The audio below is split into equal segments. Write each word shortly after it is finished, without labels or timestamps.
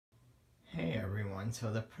everyone,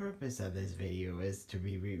 so the purpose of this video is to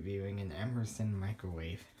be reviewing an Emerson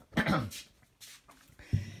microwave.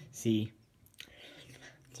 See,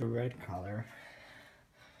 it's a red color.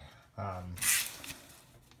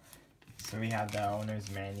 So we have the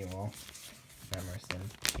owner's manual, Emerson,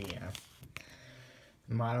 yeah.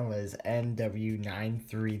 The model is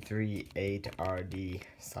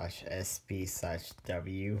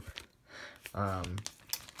Mw9338SB/SB/W.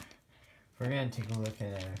 We're gonna take a look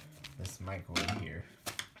at this microwave here.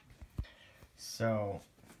 So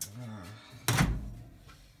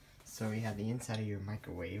we have the inside of your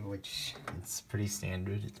microwave, which it's pretty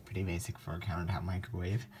standard. It's pretty basic for a countertop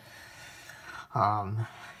microwave. So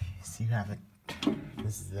you have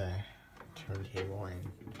this is the turntable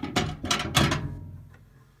and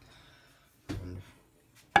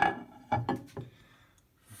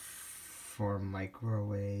for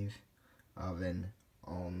microwave oven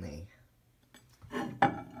only.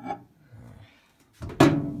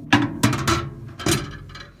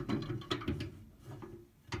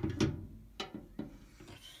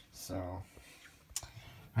 So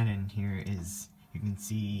right in here is, you can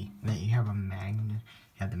see that you have a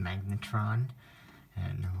the magnetron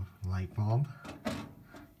and a light bulb.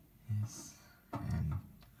 Yes, and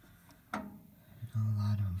a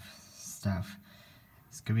lot of stuff.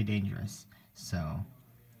 This could be dangerous. So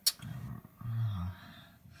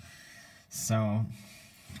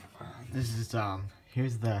this is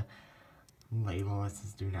here's the label. It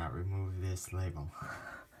says, "Do not remove this label."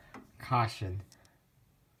 Caution.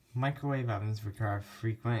 Microwave ovens require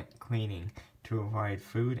frequent cleaning to avoid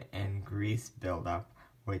food and grease buildup,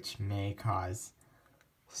 which may cause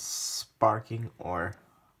sparking or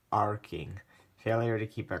arcing. Failure to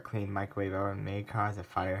keep a clean microwave oven may cause a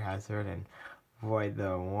fire hazard and void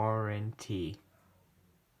the warranty.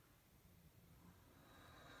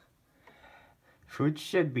 Food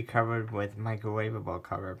should be covered with microwavable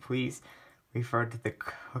cover. Please refer to the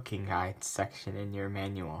cooking guide section in your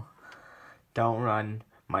manual. Don't run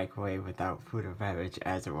microwave without food or beverage,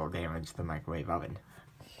 as it will damage the microwave oven.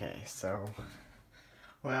 Okay, so,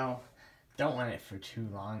 well, don't run it for too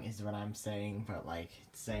long is what I'm saying, but like,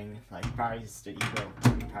 it's saying, like, probably just, you go,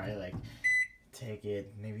 probably like, take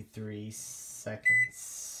it maybe 3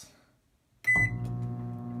 seconds. I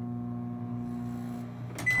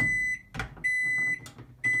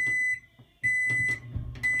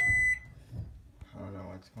don't know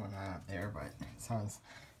what's going on up there, but it sounds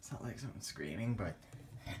like someone's screaming, but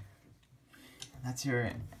that's your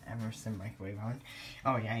Emerson microwave oven.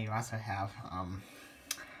 Oh yeah, you also have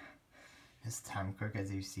this time cook.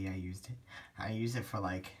 As you see, I use it for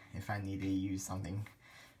like, if I need to use something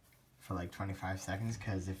for like 25 seconds,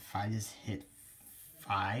 because if I just hit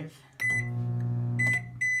 5,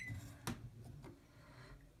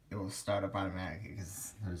 it will start up automatically,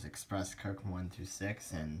 because there's express cook 1 through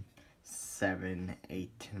 6 and 7,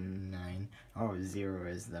 8 to 9. Oh, 0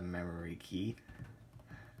 is the memory key.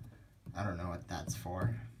 I don't know what that's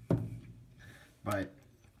for, but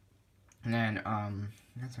and then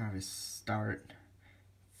that's where I would start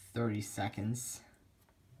 30 seconds.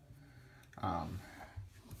 I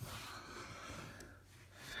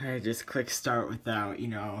just click start without, you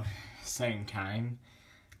know, setting time.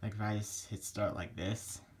 Like if I just hit start like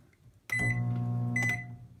this,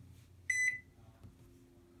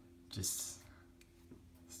 just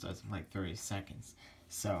starts in like 30 seconds.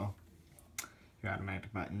 So your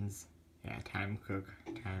automatic buttons. Yeah, time cook,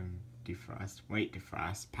 time defrost, wait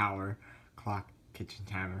defrost, power, clock, kitchen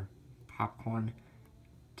timer, popcorn,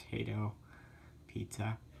 potato,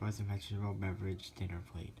 pizza, frozen vegetable, beverage, dinner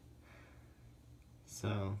plate.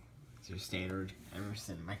 So, it's your standard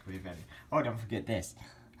Emerson microwave oven. Oh, don't forget this.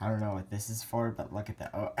 I don't know what this is for, but look at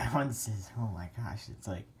that. Oh, one says, oh my gosh, it's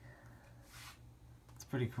like, it's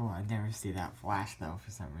pretty cool. I never see that flash though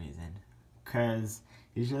for some reason. Because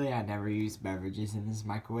usually I never use beverages in this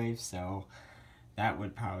microwave, so that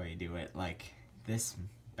would probably do it. Like, this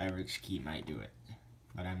beverage key might do it,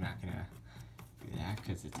 but I'm not gonna do that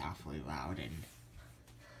because it's awfully loud. And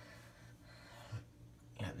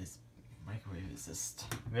yeah, this microwave is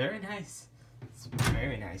just very nice. It's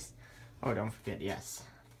very nice. Oh, don't forget, yes,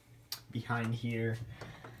 behind here,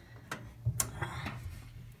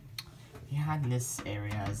 behind this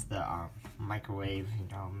area is the microwave, you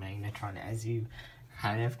know, magnetron. As you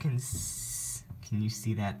kind of can you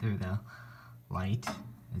see that through the light?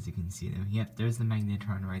 As you can see there, yep, there's the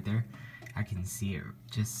magnetron right there. I can see it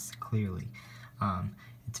just clearly.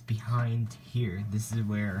 It's behind here. This is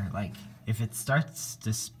where, like, if it starts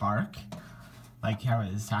to spark, like how I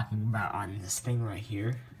was talking about on this thing right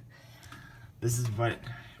here, this is where it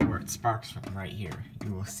sparks from right here.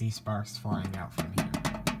 You will see sparks flying out from here.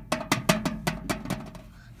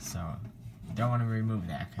 don't want to remove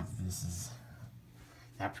that because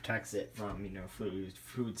that protects it from, you know,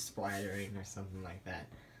 food splattering or something like that.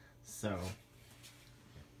 So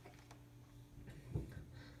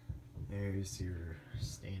there's your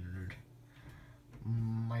standard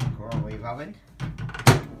microwave oven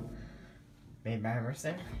made by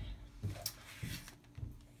Emerson.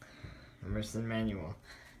 Emerson manual.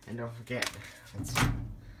 And don't forget, let's do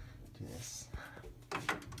this.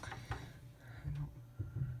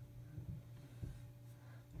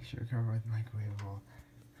 Sure, cover with microwavable.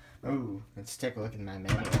 Oh, let's take a look at my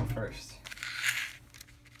manual first.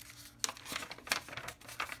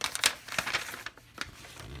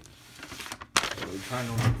 So we're trying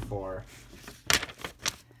to look for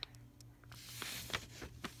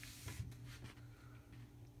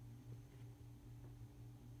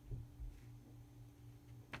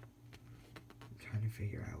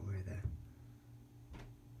figure out where the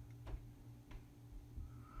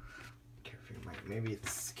maybe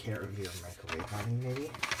it's carrier microwave oven, maybe.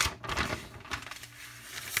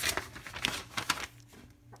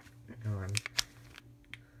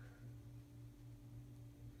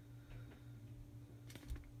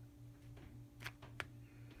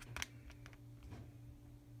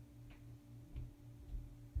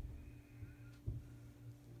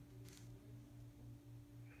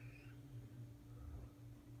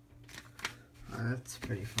 That's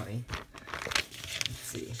pretty funny. Let's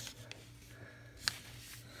see.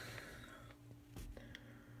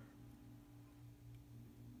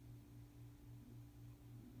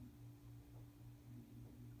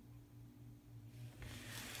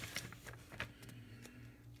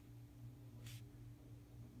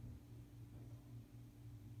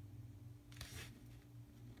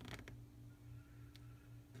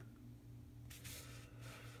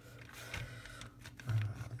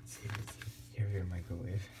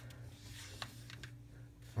 Microwave.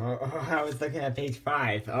 Oh, I was looking at page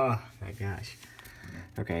 5. Oh my gosh.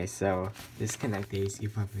 Okay, so disconnect the AC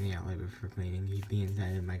pump from the outlet before cleaning. Keep the inside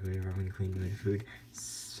of the microwave oven clean when food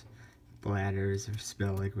splatters or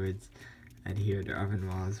spill liquids adhere to oven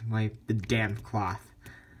walls. Wipe the damp cloth.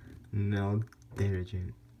 Milk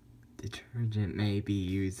detergent. Detergent may be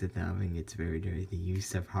used if the oven gets very dirty. The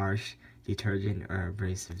use of harsh detergent or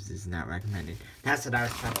abrasives is not recommended. That's what I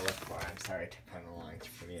was trying to look for. I'm sorry it took kind of long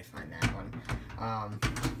for me to find that one.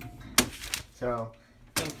 So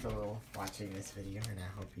thanks for watching this video, and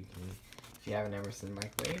I hope you can, if you have an Emerson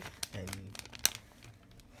microwave, then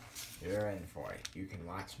you're in for it. You can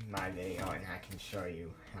watch my video and I can show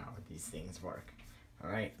you how these things work.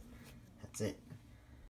 Alright, that's it.